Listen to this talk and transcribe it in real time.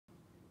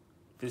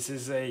This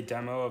is a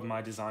demo of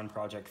my design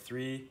project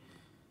 3.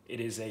 It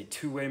is a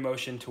two-way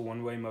motion to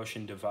one-way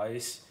motion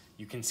device.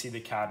 You can see the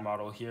CAD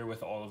model here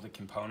with all of the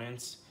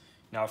components.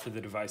 Now for the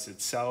device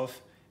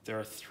itself, there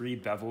are 3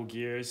 bevel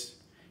gears,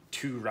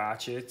 2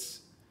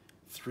 ratchets,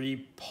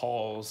 3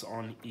 pawls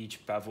on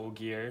each bevel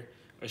gear,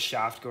 a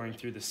shaft going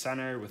through the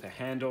center with a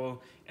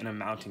handle, and a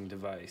mounting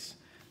device.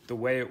 The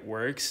way it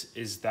works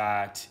is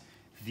that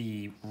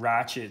the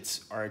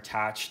ratchets are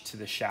attached to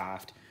the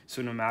shaft,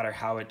 so no matter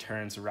how it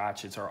turns, the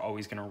ratchets are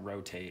always going to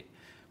rotate.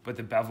 But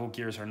the bevel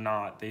gears are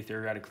not. They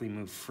theoretically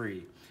move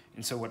free.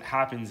 And so what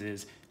happens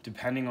is,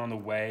 depending on the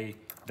way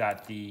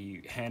that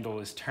the handle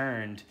is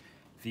turned,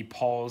 the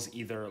pawls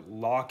either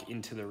lock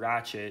into the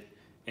ratchet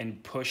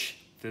and push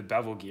the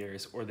bevel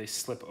gears, or they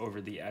slip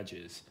over the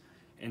edges.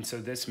 And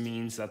so this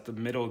means that the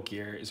middle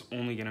gear is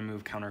only going to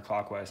move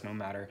counterclockwise no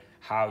matter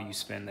how you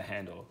spin the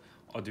handle.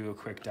 I'll do a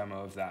quick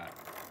demo of that.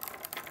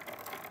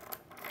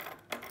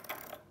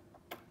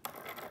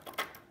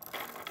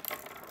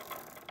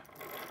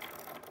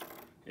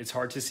 It's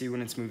hard to see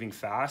when it's moving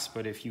fast,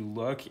 but if you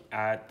look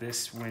at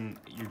this when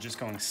you're just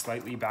going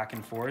slightly back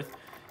and forth,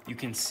 you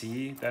can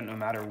see that no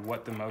matter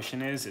what the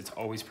motion is, it's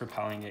always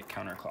propelling it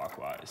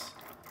counterclockwise.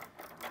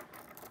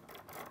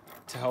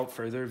 To help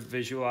further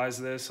visualize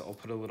this, I'll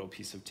put a little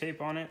piece of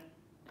tape on it,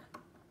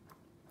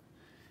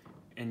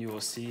 and you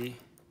will see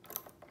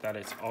that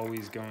it's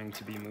always going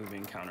to be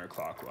moving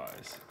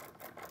counterclockwise.